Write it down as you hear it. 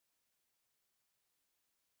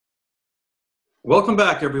Welcome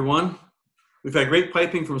back, everyone. We've had great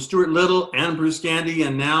piping from Stuart Little and Bruce Gandy,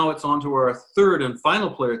 and now it's on to our third and final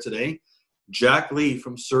player today, Jack Lee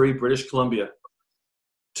from Surrey, British Columbia.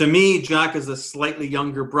 To me, Jack is a slightly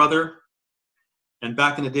younger brother, and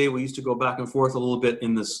back in the day, we used to go back and forth a little bit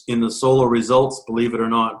in the solo results, believe it or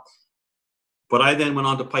not. But I then went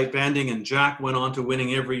on to pipe banding, and Jack went on to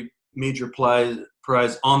winning every major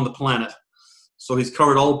prize on the planet. So he's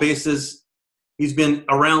covered all bases. He's been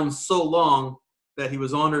around so long that he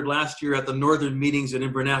was honored last year at the Northern Meetings in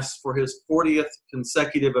Inverness for his 40th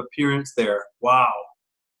consecutive appearance there. Wow.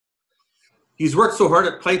 He's worked so hard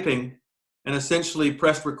at piping and essentially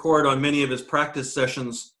pressed record on many of his practice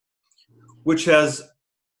sessions, which has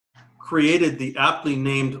created the aptly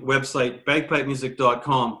named website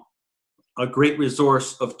bagpipemusic.com, a great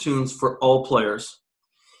resource of tunes for all players.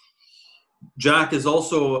 Jack is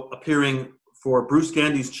also appearing for Bruce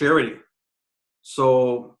Gandy's charity.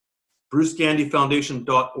 So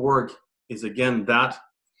BruceGandyFoundation.org is again that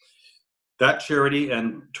charity,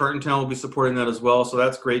 and Tartantown will be supporting that as well. So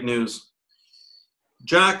that's great news.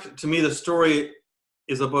 Jack, to me, the story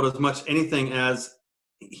is about as much anything as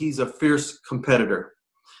he's a fierce competitor.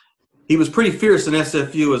 He was pretty fierce in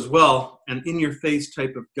SFU as well, an in-your-face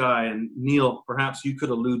type of guy. And Neil, perhaps you could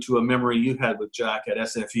allude to a memory you had with Jack at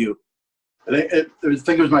SFU. I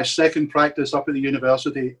think it was my second practice up at the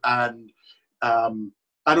university, and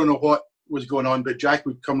I don't know what was going on, but Jack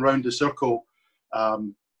would come round the circle,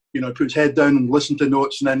 put his head down and listen to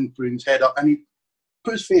notes, and then put his head up, and he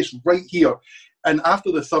put his face right here. And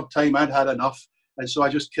after the third time, I'd had enough, and so I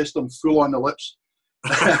just kissed him full on the lips.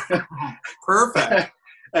 Perfect.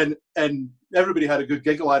 and everybody had a good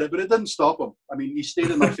giggle at it, but it didn't stop him. I mean, he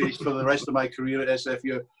stayed in my face for the rest of my career at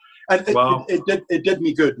SFU. And it did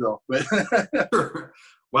me good, though.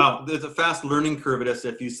 Wow, there's a fast learning curve at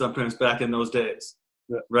SFU sometimes back in those days,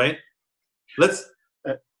 yeah. Right?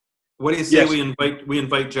 What do you say yes. we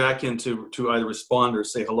invite Jack in to either respond or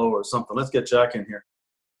say hello or something? Let's get Jack in here.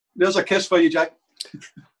 There's a kiss for you, Jack.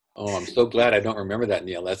 Oh, I'm so glad I don't remember that,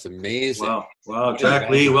 Neil. That's amazing. Wow, Jack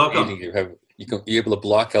Lee, welcome. You're able to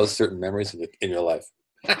block out certain memories in your life.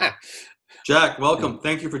 Jack, welcome.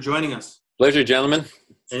 Thank you for joining us. Pleasure, gentlemen.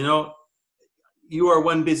 You are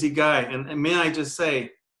one busy guy, and may I just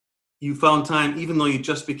say, you found time, even though you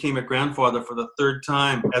just became a grandfather for the third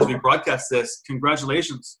time as we broadcast this.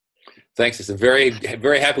 Congratulations. Thanks. It's a very,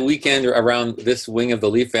 very happy weekend around this wing of the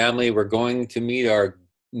Lee family. We're going to meet our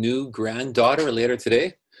new granddaughter later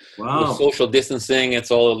today. Wow. With social distancing, it's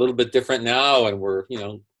all a little bit different now, and we're,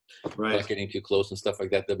 right. not getting too close and stuff like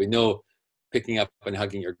that. There'll be no picking up and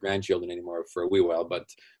hugging your grandchildren anymore for a wee while, but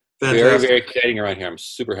fantastic. Very, very exciting around here. I'm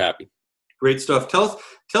super happy. Great stuff. Tell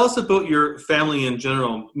us about your family in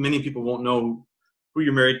general. Many people won't know who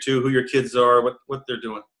you're married to, who your kids are, what they're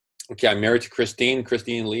doing. Okay, I'm married to Christine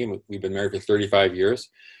Lee. We've been married for 35 years,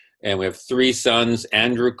 and we have three sons: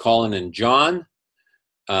 Andrew, Colin, and John.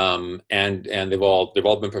 And they've all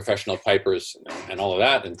been professional pipers and all of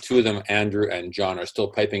that. And two of them, Andrew and John, are still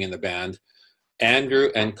piping in the band. Andrew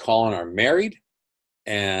and Colin are married,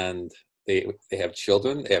 and they have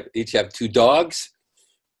children. They each have two dogs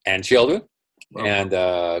and children. Wow. And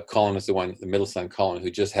Colin is the middle son, Colin, who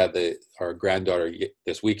just had our granddaughter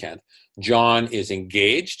this weekend. John is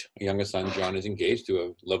engaged. Our youngest son, John, is engaged to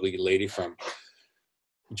a lovely lady from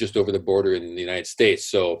just over the border in the United States.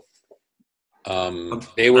 So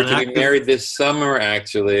they were to be married this summer,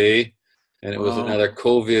 actually, and it was another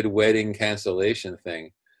COVID wedding cancellation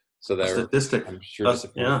thing. So I'm sure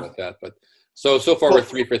disappointed about that. But so far we're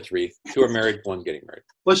 3 for 3. 2 are married, 1 getting married.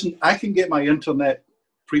 Listen, I can get my internet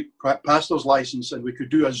pastor's license, and we could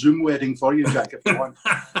do a Zoom wedding for you, Jack, if you want.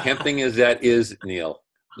 Tempting as that is, Neil.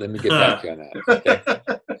 Let me get back to you on that.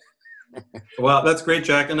 Okay? Well, that's great,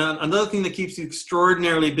 Jack. And another thing that keeps you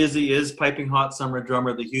extraordinarily busy is Piping Hot Summer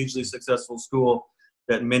Drummer, the hugely successful school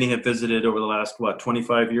that many have visited over the last,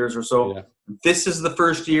 25 years or so. Yeah. This is the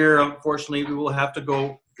first year, unfortunately, we will have to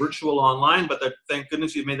go virtual online, but thank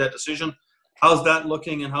goodness you've made that decision. How's that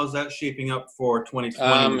looking, and how's that shaping up for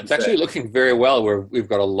 2020? It's actually looking very well. We've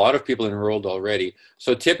got a lot of people enrolled already.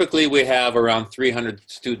 So typically we have around 300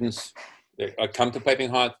 students that come to Piping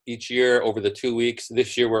Hot each year over the 2 weeks.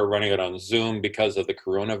 This year we're running it on Zoom because of the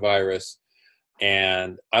coronavirus.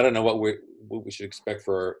 And I don't know what we should expect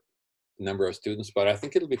for a number of students, but I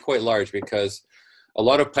think it'll be quite large because a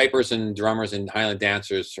lot of pipers and drummers and Highland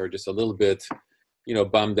dancers are just a little bit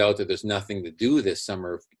bummed out that there's nothing to do this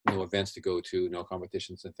summer, no events to go to, no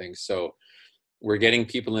competitions and things. So we're getting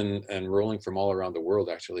people enrolling from all around the world,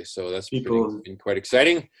 actually. So that's been quite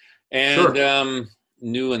exciting. And, sure.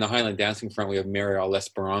 new in the Highland dancing front, we have Marielle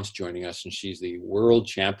L'Esperance joining us, and she's the world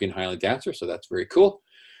champion Highland dancer, so that's very cool.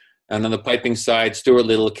 And on the piping side, Stuart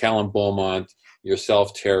Little, Callum Beaumont,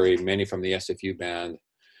 yourself, Terry, many from the SFU band,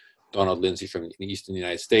 Donald Lindsay from the Eastern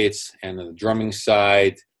United States. And on the drumming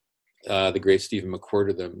side, the great Stephen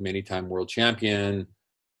McWhirter, the many-time world champion,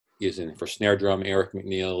 is in for snare drum, Eric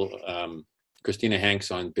McNeil, Christina Hanks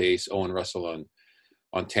on bass, Owen Russell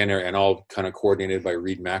on tenor, and all kind of coordinated by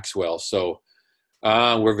Reed Maxwell. So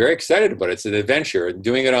we're very excited about it. It's an adventure. And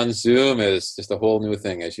doing it on Zoom is just a whole new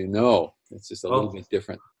thing, as you know. It's just a little bit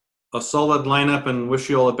different. A solid lineup, and wish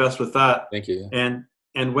you all the best with that. Thank you. Yeah.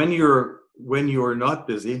 And when you're not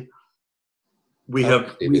busy, we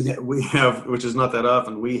have, which is not that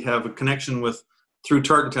often, we have a connection through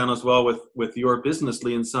Tartantown as well with your business,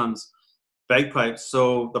 Lee and Sons Bagpipes.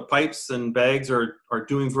 So the pipes and bags are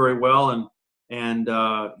doing very well, and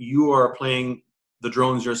you are playing the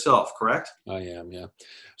drones yourself, correct? I am, yeah.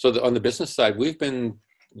 So on the business side, we've been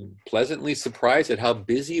pleasantly surprised at how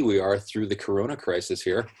busy we are through the Corona crisis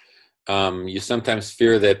here. You sometimes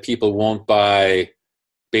fear that people won't buy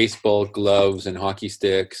baseball gloves and hockey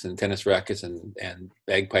sticks and tennis rackets and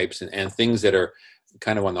bagpipes and things that are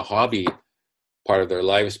kind of on the hobby part of their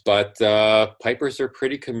lives. But pipers are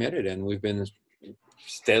pretty committed, and we've been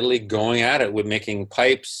steadily going at it with making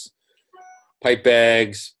pipes, pipe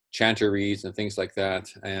bags, chanter reeds, and things like that.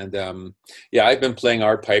 And yeah, I've been playing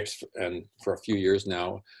our pipes for a few years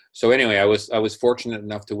now. So anyway, I was fortunate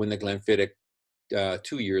enough to win the Glenfiddich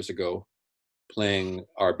 2 years ago, playing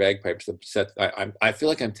our bagpipes. The set, I feel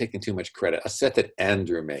like I'm taking too much credit. A set that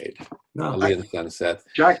Andrew made. No, Lee and Son set.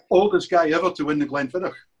 Jack, oldest guy ever to win the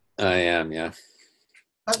Glenfiddich. I am, yeah.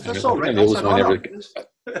 That's all right. That's an honor.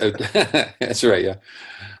 That's right, yeah.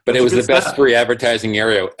 But it was the best free advertising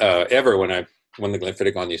area ever when I won the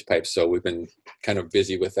Glenfiddich on these pipes. So we've been kind of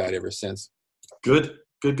busy with that ever since. Good.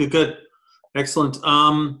 Excellent.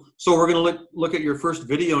 So we're going to look at your first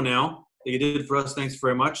video now that you did for us. Thanks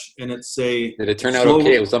very much. And it's a... Did it turn out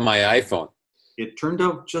okay? It was on my iPhone. It turned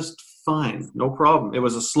out just fine. No problem. It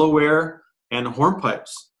was a slow air and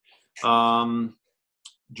hornpipes.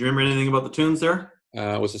 Do you remember anything about the tunes there?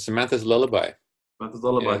 It was a Samantha's Lullaby. Samantha's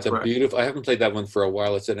Lullaby, yeah, it's a beautiful... I haven't played that one for a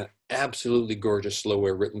while. It's an absolutely gorgeous slow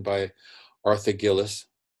air written by Arthur Gillis.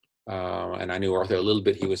 And I knew Arthur a little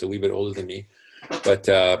bit. He was a wee bit older than me.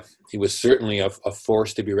 But he was certainly a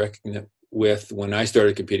force to be reckoned with when I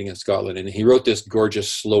started competing in Scotland. And he wrote this gorgeous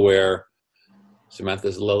slow air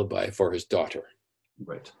Samantha's Lullaby for his daughter.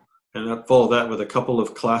 Right. And that followed that with a couple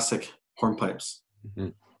of classic hornpipes.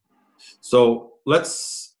 Mm-hmm. So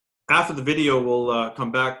after the video, we'll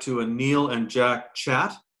come back to a Neil and Jack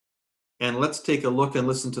chat. And let's take a look and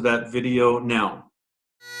listen to that video now.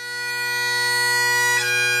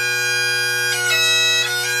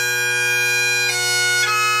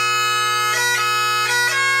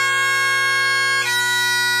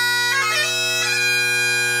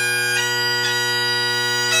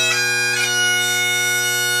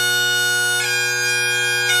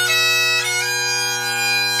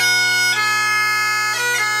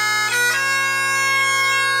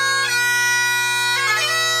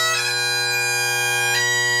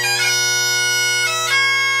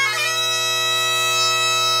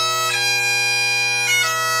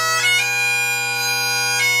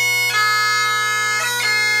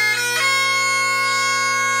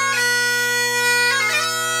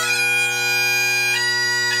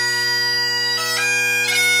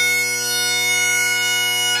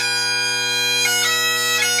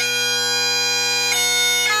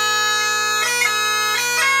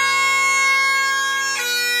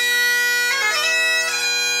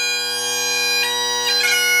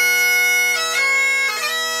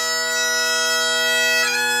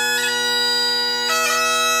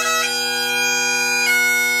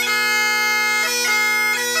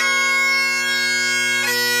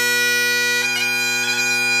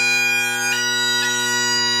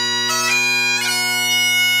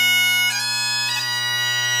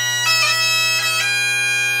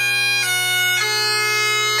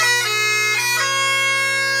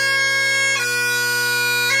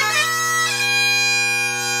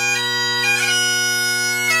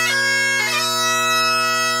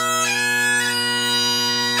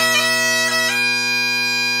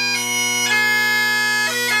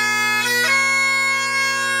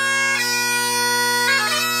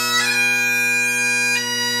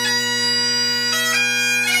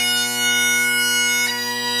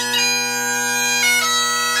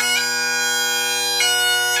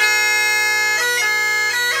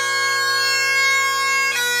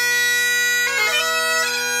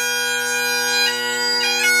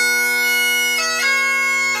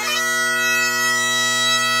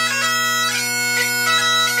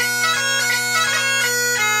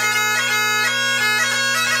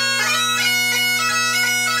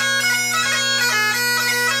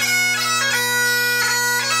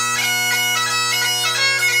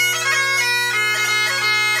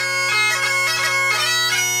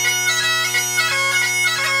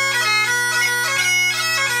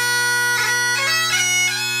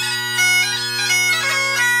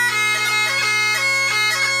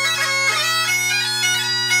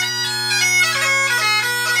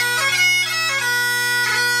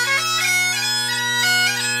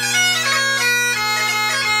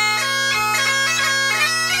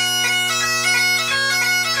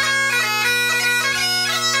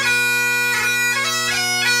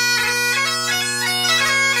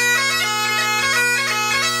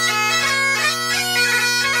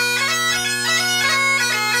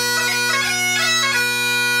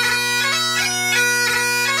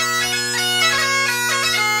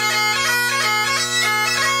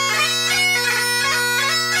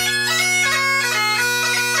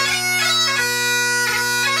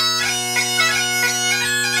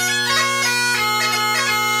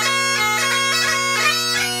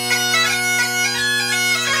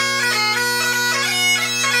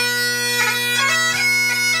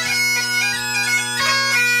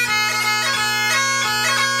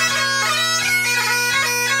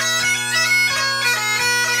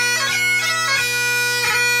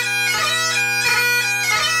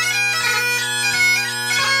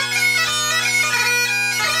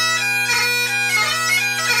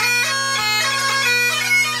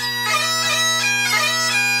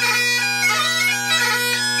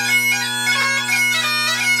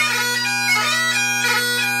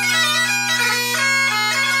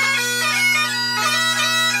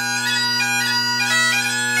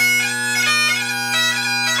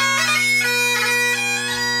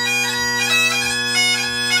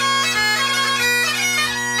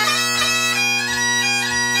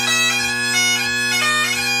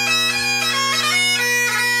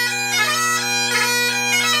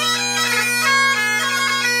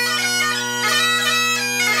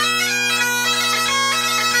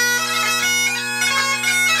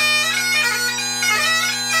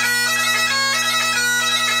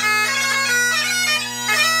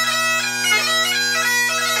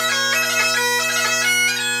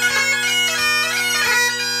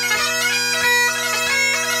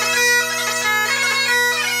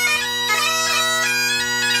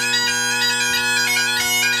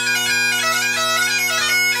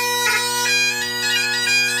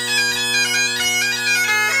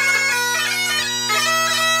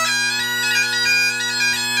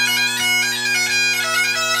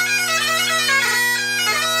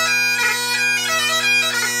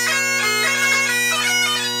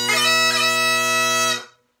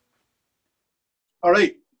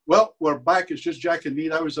 we're back. It's just Jack and me.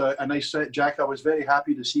 That was a nice set, Jack. I was very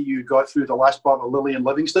happy to see you got through the last part of Lillian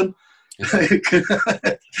Livingston.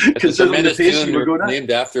 Considering the pace you were going at. Named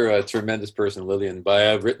after a tremendous person, Lillian,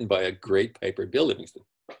 written by a great piper, Bill Livingston.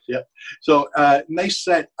 Yeah. So nice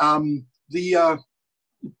set. The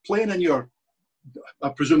playing in your, I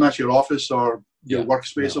presume that's your office or your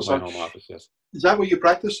workspace or something. My home office, yes. Is that where you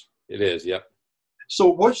practice? It is, yep. So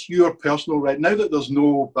what's your personal now that there's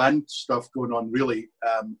no band stuff going on really,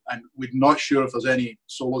 and we're not sure if there's any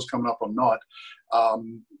solos coming up or not,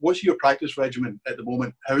 what's your practice regimen at the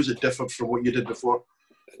moment? How is it different from what you did before?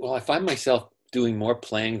 Well, I find myself doing more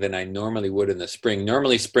playing than I normally would in the spring.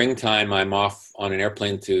 Normally springtime, I'm off on an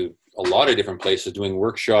airplane to a lot of different places doing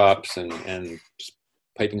workshops and just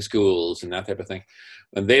piping schools and that type of thing.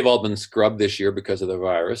 And they've all been scrubbed this year because of the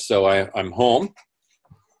virus. So I'm home.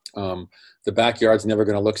 The backyard's never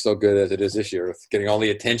going to look so good as it is this year. It's getting all the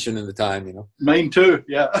attention and the time, you know. Mine too,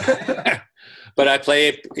 yeah. But I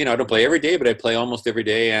play, I don't play every day, but I play almost every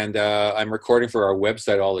day. And I'm recording for our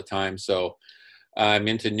website all the time. So I'm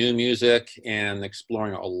into new music and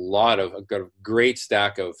exploring I've got a great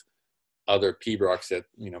stack of other P-Rocks that,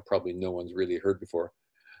 probably no one's really heard before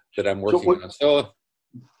that I'm working on. So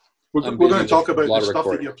we're going to talk about the stuff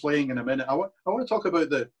that you're playing in a minute. I want to talk about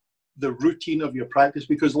the routine of your practice,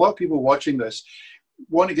 because a lot of people watching this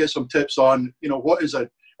want to get some tips on, what is a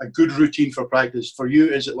good routine for practice. For you,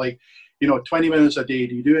 is it like, 20 minutes a day?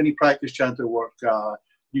 Do you do any practice chanter work?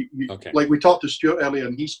 Okay. Like we talked to Stuart earlier,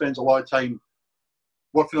 and he spends a lot of time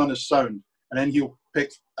working on his sound, and then he'll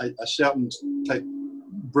pick a certain type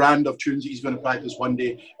brand of tunes that he's going to practice one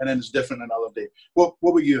day, and then it's different another day. What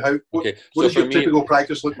about you? What does your typical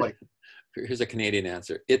practice look like? Here's a Canadian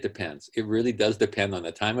answer. It depends. It really does depend on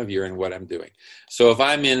the time of year and what I'm doing. So if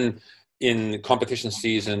I'm in competition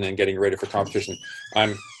season and getting ready for competition,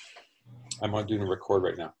 I'm on doing a record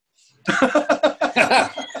right now.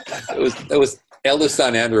 It was eldest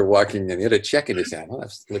son Andrew walking in. He had a check in his hand. Well,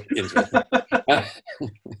 that's interesting.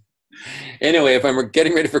 Anyway, if I'm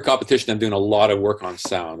getting ready for competition, I'm doing a lot of work on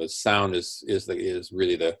sound. The sound is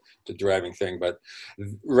really the driving thing. But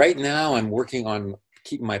right now, I'm working on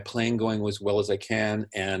keeping my playing going as well as I can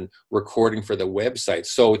and recording for the website.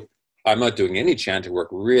 So I'm not doing any chanter work,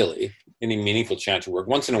 really, any meaningful chanter work.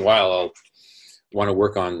 Once in a while, I'll want to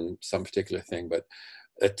work on some particular thing. But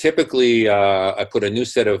typically, I put a new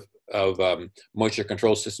set of moisture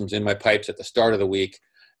control systems in my pipes at the start of the week,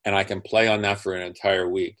 and I can play on that for an entire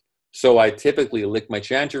week. So I typically lick my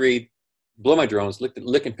chanter reed, blow my drones,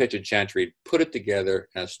 lick and pitch a chanter reed, put it together,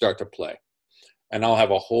 and start to play. And I'll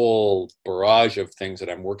have a whole barrage of things that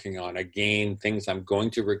I'm working on. Again, things I'm going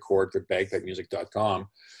to record for bagpipemusic.com.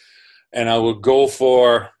 And I will go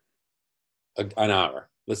for an hour,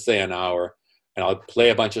 let's say an hour. And I'll play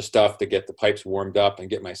a bunch of stuff to get the pipes warmed up and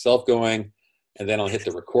get myself going. And then I'll hit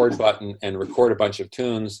the record button and record a bunch of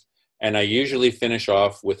tunes. And I usually finish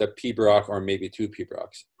off with a P-Brock or maybe two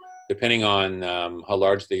P-Brocks, depending on how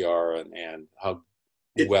large they are and how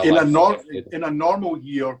well. In a normal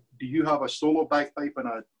year, do you have a solo bagpipe and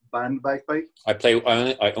a band bagpipe?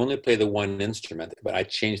 I only play the one instrument, but I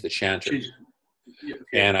change the chanter. Okay.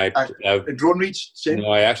 And drone reeds same? No,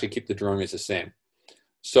 I actually keep the drone reeds the same.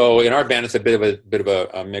 So in our band, it's a bit of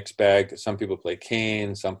a mixed bag. Some people play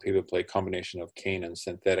cane, some people play a combination of cane and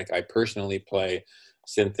synthetic. I personally play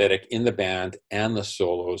synthetic in the band and the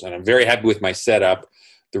solos, and I'm very happy with my setup.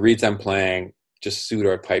 The reeds I'm playing just suit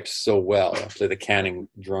our pipes so well. I play the Canning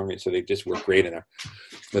drone reeds, so they just work great in there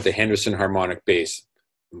with the Henderson harmonic bass.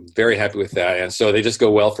 I'm very happy with that, and so they just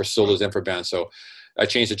go well for solos and for bands. So I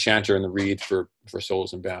changed the chanter and the reed for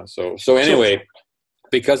solos and bands. So anyway,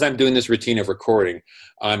 because I'm doing this routine of recording,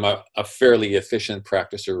 I'm a fairly efficient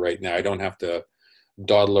practicer right now. I don't have to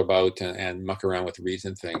dawdle about and muck around with reeds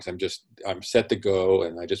and things. I'm set to go,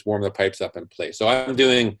 and I just warm the pipes up and play. So I'm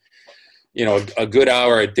doing, a good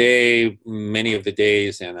hour a day, many of the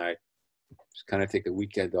days, and I just kind of take the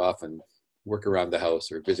weekend off and work around the house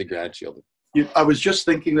or visit grandchildren. I was just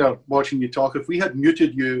thinking there, watching you talk, if we had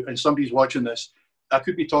muted you and somebody's watching this, I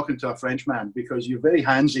could be talking to a French man, because you're very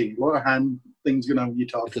handsy. A lot of hand things going on when you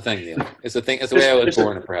talk. It's a thing, Neil. It's a thing. It's the way I was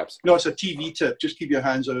born, perhaps. No, it's a TV tip. Just keep your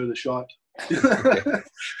hands out of the shot.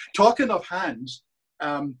 Talking of hands,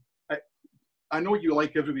 I know you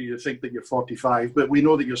like everybody to think that you're 45, but we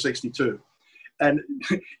know that you're 62. And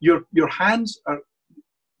your hands are,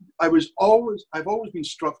 I've always been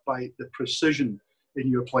struck by the precision in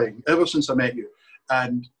your playing ever since I met you.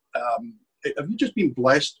 And have you just been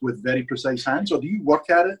blessed with very precise hands, or do you work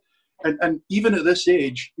at it? And even at this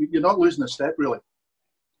age, you're not losing a step, really.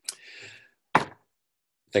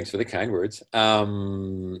 Thanks for the kind words.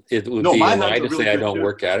 It would No, be my a lie hands are to really say I good don't too.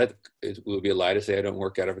 work at it. It would be a lie to say I don't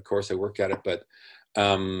work at it. Of course, I work at it, but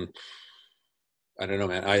I don't know,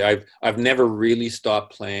 man. I've never really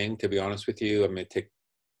stopped playing, to be honest with you. I mean, take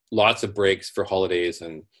lots of breaks for holidays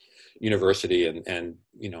and university and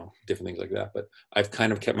you know, different things like that. But I've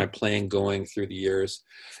kind of kept my playing going through the years,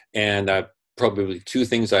 and probably two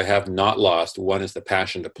things I have not lost. One is the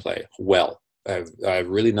passion to play well. I've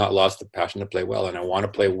really not lost the passion to play well, and I want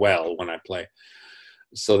to play well when I play.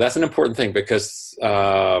 So that's an important thing because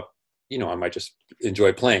you know, I might just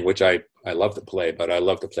enjoy playing, which I love to play, but I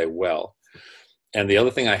love to play well. And the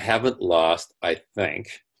other thing I haven't lost, I think,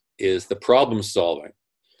 is the problem solving.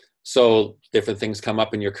 So different things come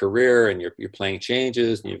up in your career, and you're playing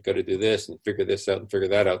changes, and you've got to do this and figure this out and figure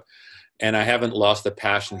that out. And I haven't lost the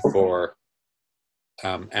passion for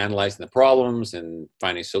analyzing the problems and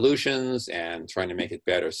finding solutions and trying to make it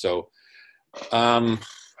better. So I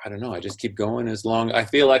don't know. I just keep going as long. I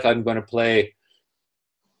feel like I'm going to play,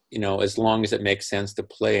 you know, as long as it makes sense to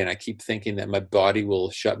play. And I keep thinking that my body will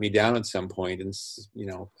shut me down at some point, and you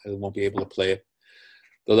know, I won't be able to play at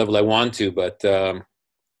the level I want to. But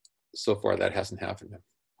so far, that hasn't happened. I'm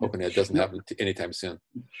hoping it doesn't happen anytime soon.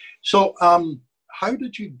 So, how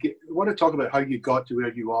did you get? I want to talk about how you got to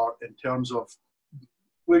where you are in terms of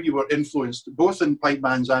where you were influenced, both in pipe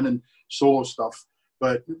bands and in solo stuff.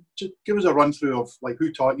 But just give us a run through of like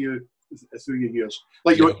who taught you through your years.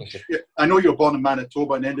 Like I know you were born in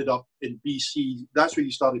Manitoba and ended up in BC. That's where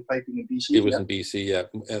you started piping in BC. It was in BC,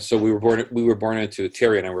 yeah. So we were born into,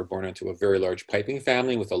 Terry and I were born into a very large piping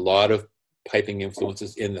family with a lot of piping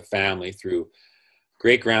influences in the family through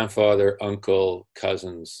great grandfather, uncle,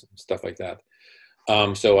 cousins, stuff like that.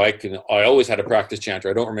 So I always had a practice chanter.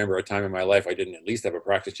 I don't remember a time in my life I didn't at least have a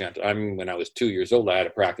practice chanter. I mean, when I was 2 years old, I had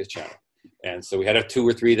a practice chanter. And so we had 2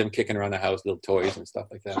 or 3 of them kicking around the house, little toys and stuff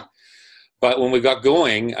like that. But when we got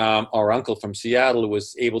going, our uncle from Seattle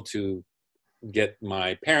was able to get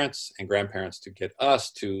my parents and grandparents to get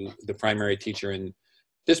us to the primary teacher in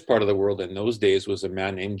this part of the world in those days was a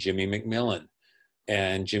man named Jimmy McMillan.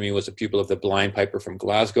 And Jimmy was a pupil of the blind piper from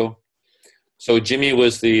Glasgow. So Jimmy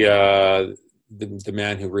was the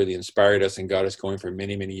man who really inspired us and got us going for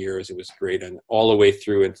many, many years. It was great, and all the way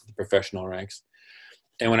through into the professional ranks.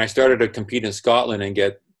 And when I started to compete in Scotland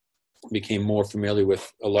and became more familiar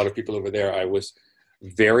with a lot of people over there, I was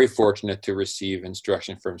very fortunate to receive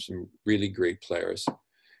instruction from some really great players.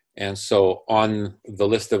 And so on the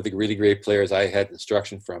list of the really great players I had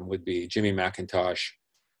instruction from would be Jimmy McIntosh,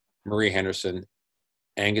 Murray Henderson,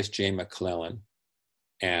 Angus J. McClellan,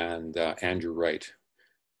 and Andrew Wright.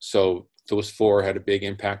 So those 4 had a big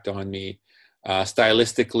impact on me.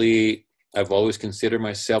 Stylistically, I've always considered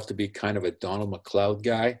myself to be kind of a Donald McLeod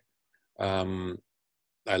guy.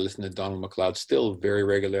 I listen to Donald McLeod still very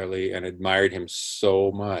regularly and admired him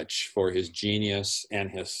so much for his genius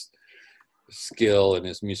and his skill and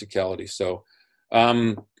his musicality. So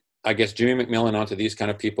I guess Jimmy McMillan onto these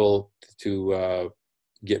kind of people to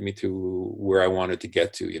get me to where I wanted to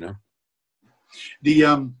get to, you know.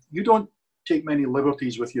 You don't take many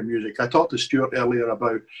liberties with your music. I talked to Stuart earlier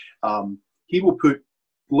about he will put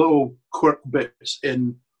little quirk bits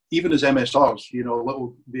in even as MSRs, you know,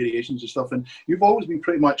 little variations and stuff. And you've always been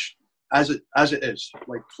pretty much as it is,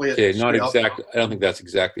 like play it. Okay, not exactly. I don't think that's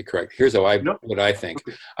exactly correct. Here's what I think.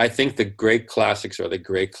 Okay. I think the great classics are the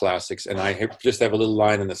great classics, and I just have a little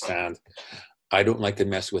line in the sand. I don't like to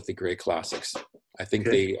mess with the great classics. I think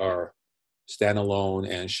they are standalone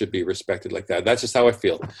and should be respected like that. That's just how I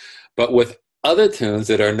feel. But with other tunes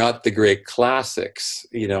that are not the great classics,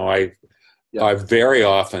 you know, I very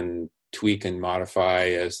often tweak and modify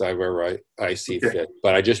as wherever I see fit.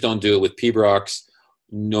 But I just don't do it with Pibrox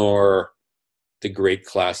nor the great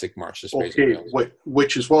classic March to Space. Okay,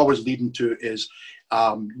 which is what I was leading to is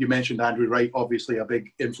you mentioned Andrew Wright, obviously a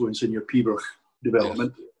big influence in your Pibroch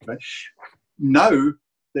development. Yes. Right? Now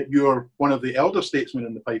that you're one of the elder statesmen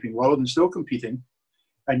in the piping world and still competing,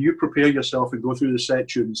 and you prepare yourself and go through the set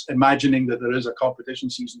tunes, imagining that there is a competition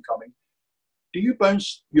season coming, do you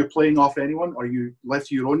bounce your playing off anyone, or you left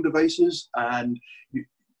to your own devices and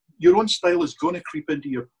your own style is going to creep into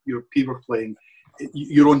your Pibroch playing,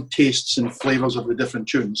 your own tastes and flavors of the different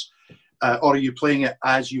tunes? Or are you playing it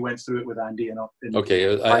as you went through it with Andy?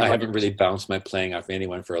 Okay, I haven't really bounced my playing off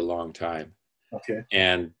anyone for a long time. Okay.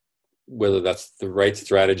 And whether that's the right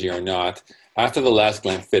strategy or not, after the last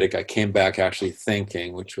Glenfiddich, I came back actually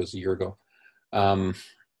thinking, which was a year ago,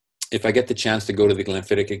 if I get the chance to go to the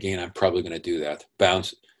Glenfiddich again, I'm probably going to do that.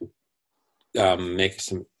 Bounce, make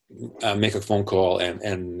a phone call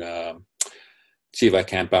and see if I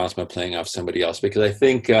can't bounce my playing off somebody else, because I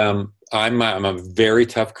think I'm a very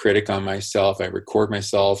tough critic on myself. I record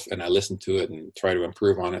myself and I listen to it and try to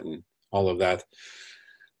improve on it and all of that.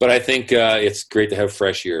 But I think it's great to have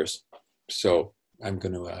fresh ears. So I'm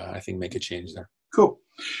going to, I think, make a change there. Cool.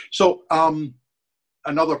 So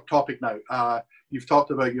another topic now. You've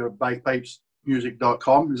talked about your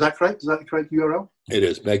bagpipesmusic.com. Is that correct? Is that the correct URL? It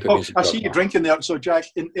is. Bagpipesmusic.com. I see you drinking there. So, Jack,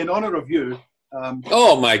 in honor of you.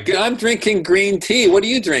 Oh my God! I'm drinking green tea. What are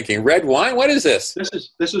you drinking? Red wine? What is this?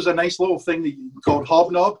 This is a nice little thing called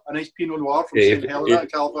Hobnob, a nice Pinot Noir from St. Helena,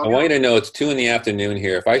 California. I want you to know it's 2 p.m.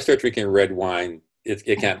 here. If I start drinking red wine,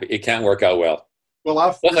 it can't work out well. Well,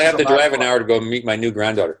 plus I have to drive an hour to go meet my new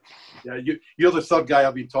granddaughter. Yeah, you're the third guy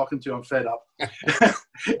I've been talking to. I'm fed up.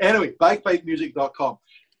 Anyway, bagpipemusic.com.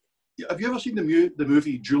 Have you ever seen the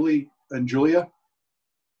movie Julie and Julia?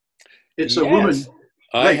 It's a woman.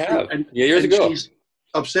 I have. Years ago. She's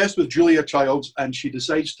obsessed with Julia Childs, and she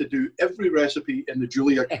decides to do every recipe in the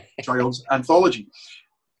Julia Childs anthology.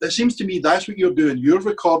 It seems to me that's what you're doing. You're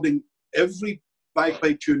recording every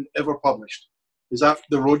bagpipe tune ever published. Is that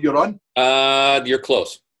the road you're on? You're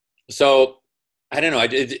close. So I don't know.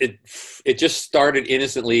 It just started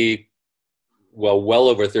innocently. Well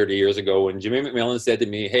over 30 years ago, when Jimmy McMillan said to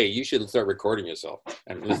me, "Hey, you should start recording yourself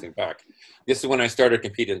and listening back." This is when I started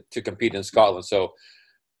to compete in Scotland. So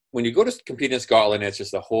when you go to compete in Scotland, it's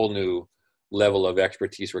just a whole new level of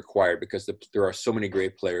expertise required because there are so many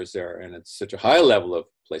great players there, and it's such a high level of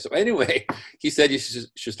play. So anyway, he said you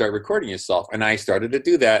should start recording yourself, and I started to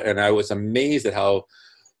do that, and I was amazed at how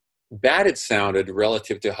bad it sounded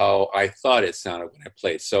relative to how I thought it sounded when I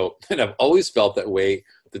played. So, and I've always felt that way.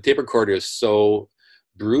 The tape recorder is so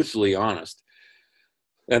brutally honest.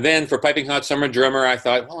 And then for Piping Hot Summer Drummer, I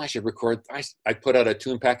thought, well, I should record. I put out a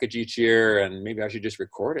tune package each year, and maybe I should just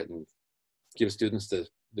record it and give students the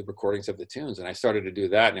recordings of the tunes. And I started to do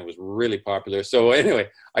that, and it was really popular. So anyway,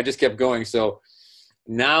 I just kept going. So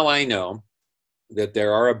now I know that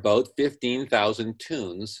there are about 15,000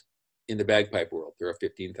 tunes in the bagpipe world. There are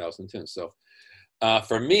 15,000 tunes. So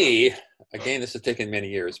for me, again, this has taken many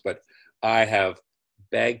years, but I have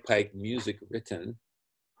bagpipe music written,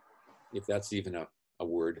 if that's even a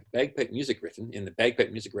word, bagpipe music written in the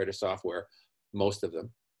bagpipe music writer software, most of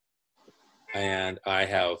them. And I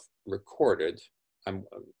have recorded, I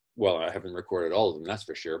haven't recorded all of them, that's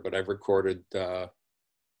for sure, but I've recorded the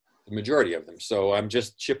majority of them. So I'm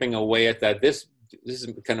just chipping away at that. This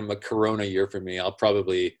is kind of a Corona year for me. I'll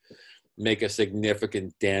probably make a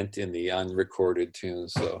significant dent in the unrecorded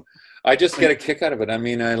tunes. So I just get a kick out of it. I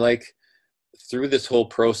mean, through this whole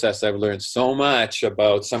process, I've learned so much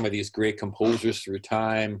about some of these great composers through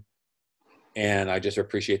time, and I just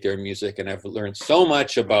appreciate their music. And I've learned so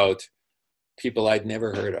much about people I'd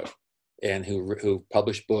never heard of, and who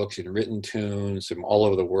published books and written tunes from all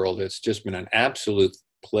over the world. It's just been an absolute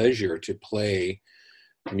pleasure to play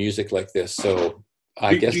music like this. So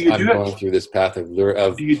I guess I'm going through this path of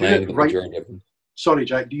playing the majority of them. Sorry,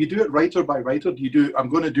 Jack. Do you do it writer by writer? Do you do? I'm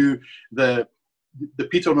going to do the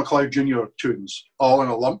Peter McLeod Jr. tunes all in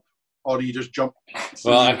a lump, or do you just jump?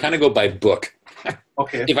 Well, I kind of go by book.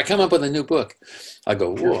 Okay. If I come up with a new book, I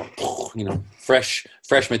go, whoa, fresh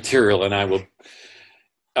material, and I will.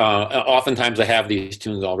 Oftentimes, I have these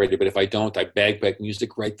tunes already, but if I don't, I bagpipe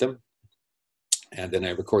music write them, and then I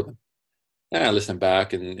record them. And I listen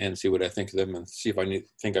back and see what I think of them, and see if I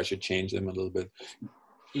think I should change them a little bit.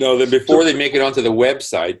 No, then before they make it onto the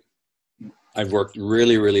website, I've worked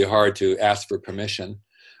really, really hard to ask for permission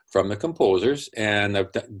from the composers, and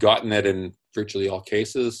I've gotten it in virtually all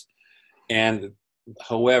cases. And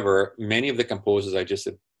however, many of the composers, I just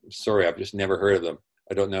said, sorry, I've just never heard of them.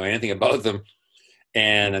 I don't know anything about them.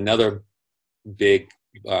 And another big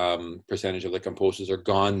percentage of the composers are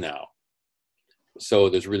gone now. So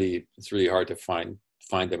it's really hard to find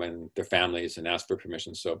them and their families and ask for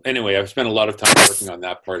permission. So anyway, I've spent a lot of time working on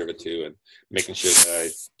that part of it too, and making sure that I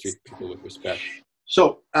treat people with respect.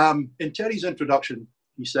 So in Terry's introduction,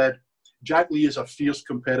 he said, Jack Lee is a fierce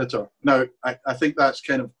competitor. Now, I think that's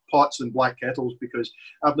kind of pots and black kettles, because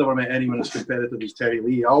I've never met anyone as competitive as Terry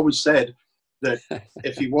Lee. I always said that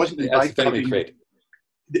if he wasn't in piping,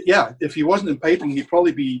 if he wasn't in piping, he'd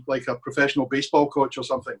probably be like a professional baseball coach or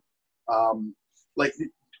something.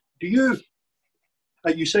 Do you?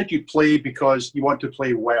 You said you play because you want to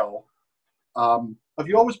play well. Have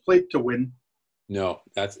you always played to win? No,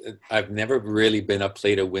 I've never really been a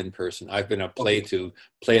play to win person. I've been a play to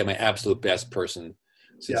play at my absolute best person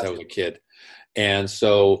since I was a kid. And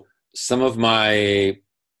so some of my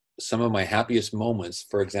happiest moments,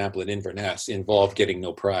 for example, in Inverness, involved getting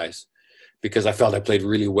no prize, because I felt I played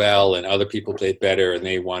really well and other people played better and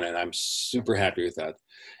they won, and I'm super happy with that.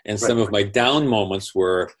 And some of my down moments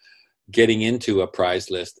were getting into a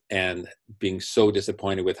prize list and being so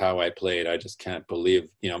disappointed with how I played. I just can't believe,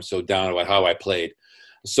 I'm so down about how I played.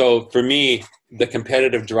 So for me, the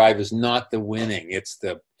competitive drive is not the winning. It's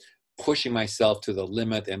the pushing myself to the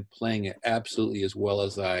limit and playing it absolutely as well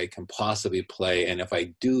as I can possibly play. And if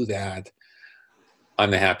I do that,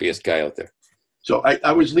 I'm the happiest guy out there. So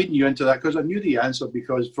I was leading you into that because I knew the answer,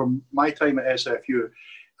 because from my time at SFU,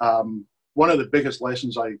 one of the biggest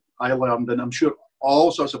lessons I learned, and I'm sure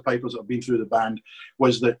all sorts of pipers that have been through the band,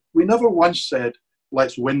 was that we never once said,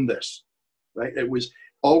 let's win this, right? It was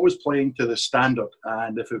always playing to the standard.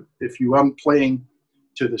 And if you weren't playing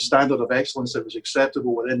to the standard of excellence that was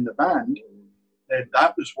acceptable within the band, then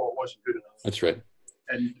that was what wasn't good enough. That's right.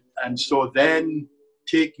 And so then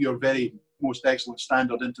take your very most excellent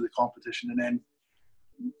standard into the competition, and then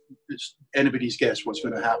it's anybody's guess what's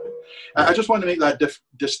going to happen. I just want to make that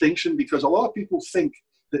distinction, because a lot of people think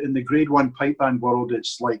that in the grade 1 pipe band world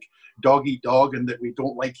it's like dog eat dog and that we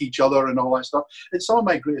don't like each other and all that stuff. And some of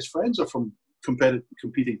my greatest friends are from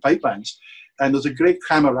competing pipe bands, and there's a great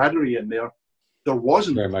camaraderie in there. There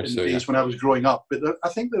wasn't very much in so, the days when I was growing up, but I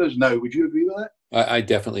think there is now. Would you agree with that? I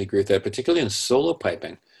definitely agree with that, particularly in solo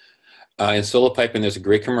piping. In solo piping, there's a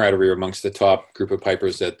great camaraderie amongst the top group of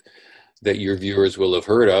pipers that your viewers will have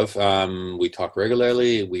heard of. We talk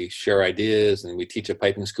regularly, we share ideas, and we teach at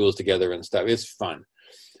piping schools together and stuff. It's fun.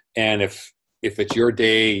 And if it's your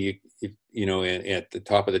day, at the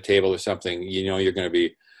top of the table or something, you're going to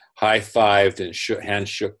be high-fived and hands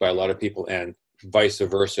shook by a lot of people, and vice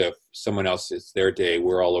versa. If someone else, it's their day,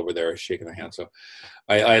 we're all over there shaking their hands. So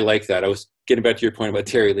I like that. I was getting back to your point about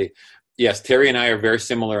Terry Lee. Yes, Terry and I are very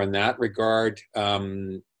similar in that regard.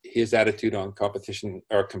 His attitude on competition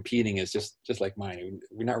or competing is just like mine.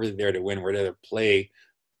 We're not really there to win. We're there to play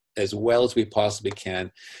as well as we possibly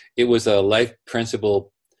can. It was a life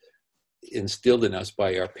principle instilled in us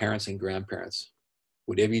by our parents and grandparents.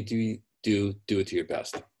 Whatever you do it to your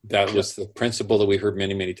best. That was the principle that we heard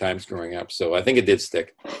many, many times growing up. So I think it did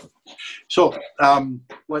stick. So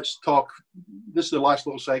let's talk. This is the last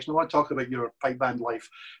little section. I want to talk about your pipe band life,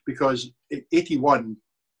 because 81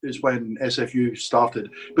 is when SFU started.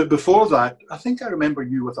 But before that, I think I remember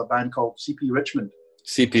you with a band called CP Richmond.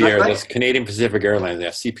 CP Air, that's Canadian Pacific Airlines. Yeah,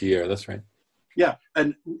 CP Air, that's right. Yeah,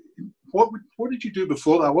 and what did you do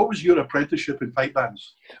before that? What was your apprenticeship in pipe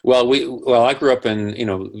bands? Well, I grew up in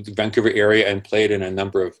the Vancouver area and played in a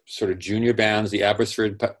number of sort of junior bands, the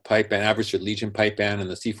Abbotsford Pipe Band, Abbotsford Legion Pipe Band, and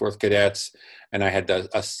the Seaforth Cadets. And I had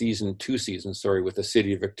 2 seasons, with the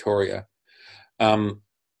City of Victoria.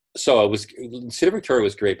 So City of Victoria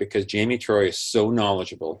was great because Jamie Troy is so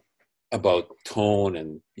knowledgeable about tone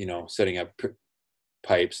and setting up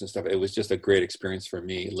pipes and stuff. It was just a great experience for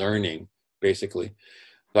me, learning basically.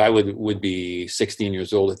 I would be 16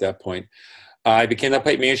 years old at that point. I became the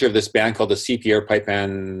pipe major of this band called the CPR Pipe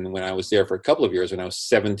Band when I was there for a couple of years, when I was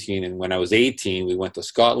 17. And when I was 18, we went to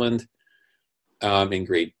Scotland in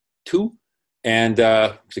grade 2. And it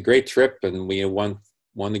was a great trip, and we won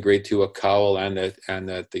the grade 2 at Cowell and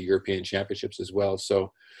at the European Championships as well.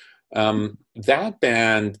 So that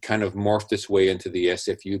band kind of morphed its way into the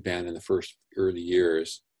SFU band in the first early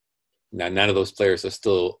years. Now, none of those players are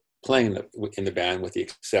still playing in the band, with the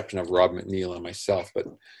exception of Rob McNeil and myself. But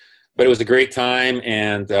it was a great time,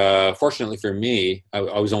 and fortunately for me, I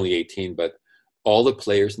was only 18, but all the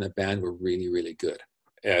players in the band were really, really good.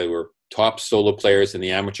 They were top solo players in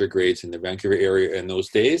the amateur grades in the Vancouver area in those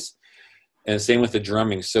days, and same with the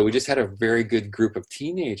drumming. So we just had a very good group of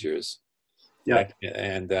teenagers. Yeah,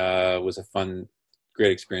 and it was a fun,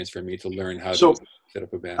 great experience for me to learn how to set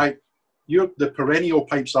up a band. You're the perennial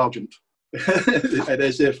pipe sergeant at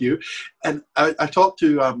SFU, and I talked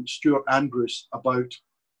to Stuart and Bruce about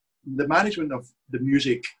the management of the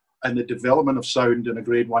music and the development of sound in a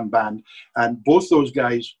grade 1 band, and both those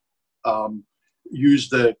guys use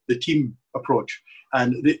the team approach.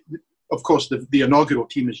 And of course, the inaugural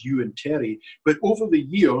team is you and Terry, but over the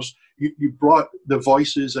years, you brought the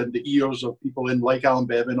voices and the ears of people in like Alan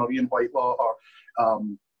Bevan or Ian Whitelaw, or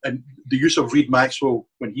and the use of Reid Maxwell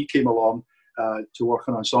when he came along to work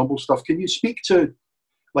on ensemble stuff. Can you speak to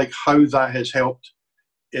how that has helped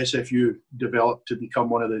SFU develop to become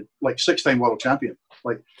one of the 6-time world champion?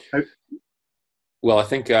 How? Well, I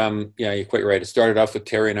think you're quite right. It started off with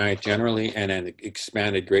Terry and I generally, and then it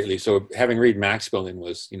expanded greatly. So having Reid Maxwell in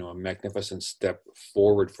was a magnificent step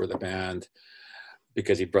forward for the band,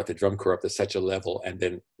 because he brought the drum corps up to such a level, and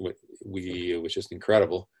then it was just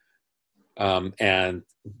incredible. And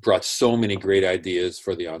brought so many great ideas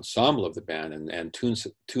for the ensemble of the band, and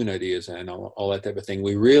tune ideas and all that type of thing.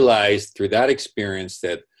 We realized through that experience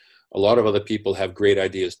that A lot of other people have great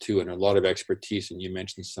ideas too, and a lot of expertise, and you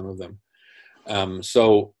mentioned some of them.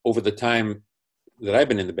 So over the time that I've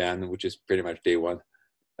been in the band, which is pretty much day one,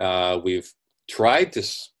 we've tried to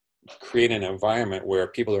create an environment where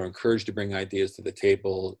people are encouraged to bring ideas to the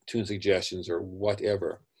table, tune suggestions or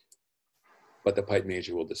whatever, but the pipe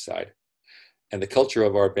major will decide. And the culture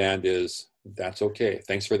of our band is, that's okay.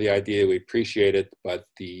 Thanks for the idea. We appreciate it, but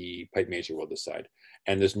the pipe major will decide.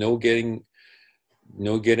 And there's no getting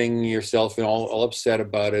yourself all upset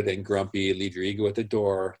about it and grumpy, leave your ego at the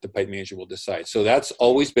door. The pipe major will decide. So that's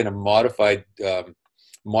always been a modified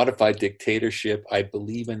dictatorship. I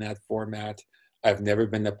believe in that format. I've never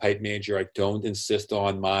been the pipe major. I don't insist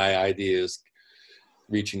on my ideas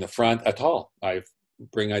reaching the front at all. I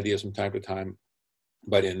bring ideas from time to time,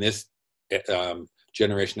 but in this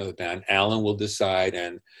generation of the band, Alan will decide,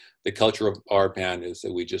 and the culture of our band is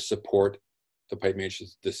that we just support the pipe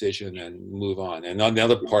major's decision and move on. And on the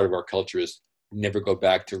other part of our culture is never go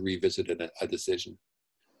back to revisit a decision.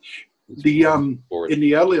 In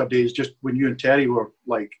the earlier days, just when you and Terry were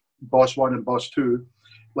like boss one and boss two,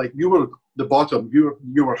 like you were the bottom,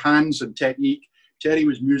 you were hands and technique. Terry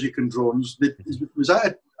was music and drones. Was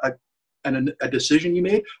that a decision you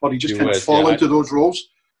made, or did you just kind of fall into those roles?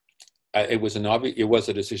 It was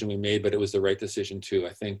a decision we made, but it was the right decision too.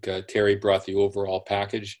 I think Terry brought the overall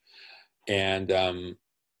package, and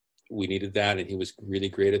we needed that, and he was really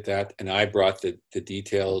great at that. And I brought the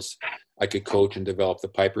details. I could coach and develop the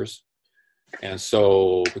pipers, and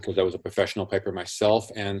so because I was a professional piper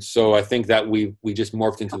myself, and so I think that we just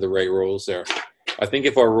morphed into the right roles there. I think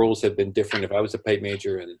if our roles had been different, if I was a pipe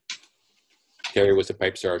major and Terry was a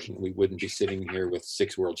pipe sergeant, we wouldn't be sitting here with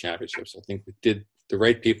 6 world championships. I think we did the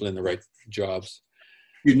right people in the right jobs.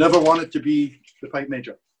 You never wanted to be the pipe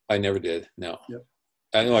major? I never did, no. Yep.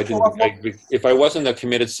 I know I didn't. If I wasn't a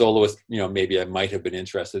committed soloist, maybe I might have been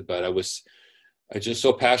interested, but I was just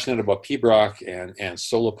so passionate about Pibroch and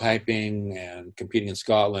solo piping and competing in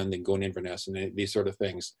Scotland and going to Inverness and these sort of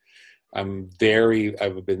things. I've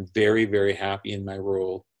been very, very happy in my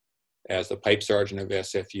role as the pipe sergeant of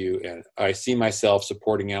SFU, and I see myself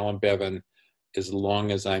supporting Alan Bevan as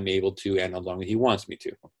long as I'm able to and as long as he wants me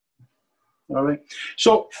to. All right.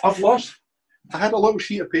 So I had a little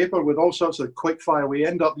sheet of paper with all sorts of quick fire. We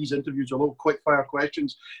end up these interviews with little quick fire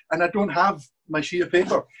questions, and I don't have my sheet of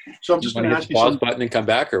paper. So I'm just going to ask you pause button and come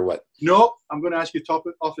back, or what? No, I'm going to ask you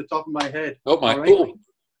off the top of my head. Oh my, right? Cool.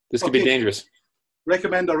 This could be dangerous.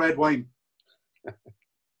 Recommend a red wine.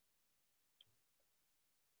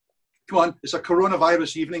 Come on, it's a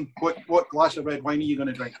coronavirus evening. What glass of red wine are you going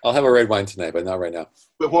to drink? I'll have a red wine tonight, but not right now.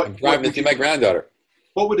 But what? I'm driving to see my granddaughter.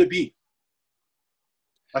 What would it be?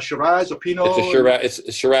 A Shiraz, a Pinot? It's a Shiraz.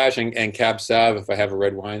 It's Shiraz and Cab Sav if I have a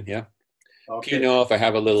red wine, yeah. Okay. Pinot if I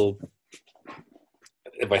have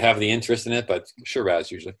if I have the interest in it, but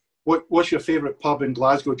Shiraz usually. What's your favourite pub in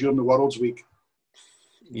Glasgow during the World's Week?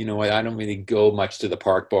 You know what? I don't really go much to the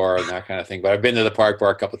Park Bar and that kind of thing, but I've been to the Park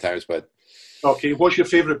Bar a couple of times. But okay, what's your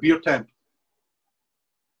favourite beer tent?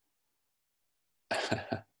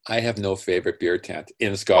 I have no favorite beer tent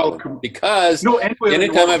in Scotland because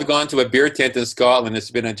anytime I've gone to a beer tent in Scotland,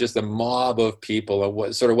 it's been just a mob of people. And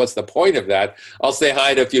what's the point of that? I'll say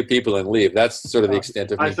hi to a few people and leave. That's sort of the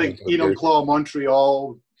extent of me. I think Enumclaw,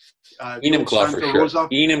 Montreal, Enumclaw for sure.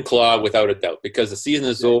 Enumclaw without a doubt, because the season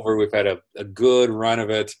is over. We've had a good run of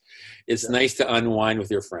it. It's nice to unwind with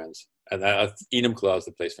your friends, and Enumclaw is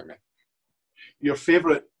the place for me. Your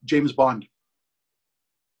favorite James Bond?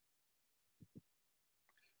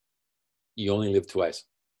 You Only Live Twice.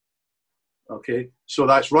 Okay, so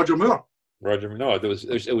that's Roger Moore. No,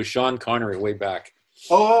 it was Sean Connery way back.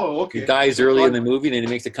 Oh, okay. He dies early in the movie, and then he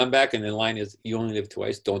makes a comeback, and the line is, "You only live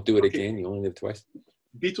twice. Don't do it again. You only live twice."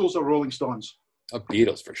 Beatles or Rolling Stones? Oh,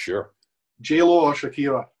 Beatles for sure. J-Lo or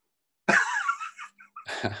Shakira? Are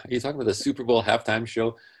you talking about the Super Bowl halftime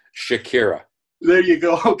show? Shakira. There you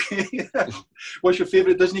go. Okay. What's your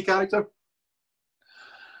favorite Disney character?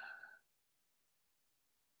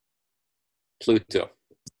 Pluto.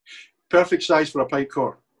 Perfect size for a pipe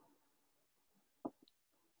core?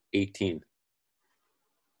 18.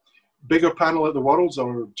 Bigger panel at the Worlds,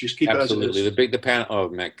 or just keep Absolutely. it as it is? The panel. Oh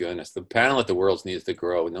my goodness, the panel at the Worlds needs to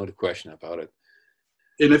grow. No question about it.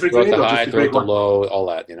 In every grade, throughout the or high, just throughout the low, all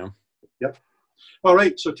that, you know. Yep. All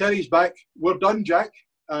right. So Terry's back. We're done, Jack.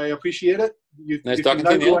 I appreciate it. Nice you talking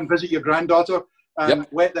can to now you. Go and visit your granddaughter and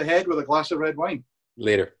wet the head with a glass of red wine.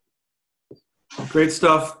 Later. Great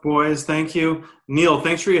stuff, boys. Thank you. Neil,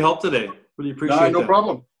 thanks for your help today. Really appreciate it. No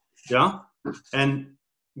problem. Yeah. And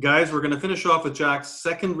guys, we're going to finish off with Jack's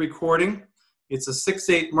second recording It's a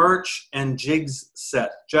 6/8 march and jigs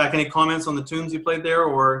set. Jack, any comments on the tunes you played there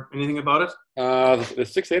or anything about it? The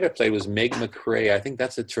 6/8 I played was Meg McRae. I think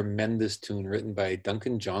that's a tremendous tune written by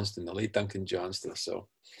Duncan Johnston, the late Duncan Johnston. So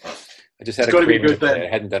I just had It's got to be craving good for it. then. I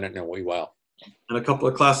hadn't done it in a wee while. And a couple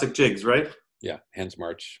of classic jigs, right? Yeah, Hen's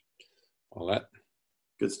March, all that.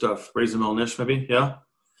 Good stuff. Brazen Melnish, maybe? Yeah?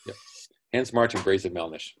 Yep. Hen's March and Brazen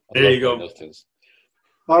Melnish. There you go. Those tunes.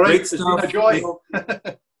 All right. Great It's been stuff. a joy.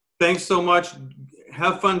 Thanks so much.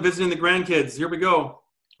 Have fun visiting the grandkids. Here we go.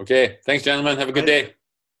 Okay. Thanks, gentlemen. Have a good day.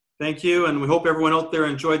 Thank you. And we hope everyone out there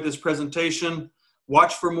enjoyed this presentation.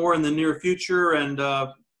 Watch for more in the near future and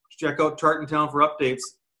check out Tartantown for updates.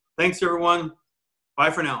 Thanks, everyone.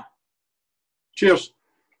 Bye for now. Cheers.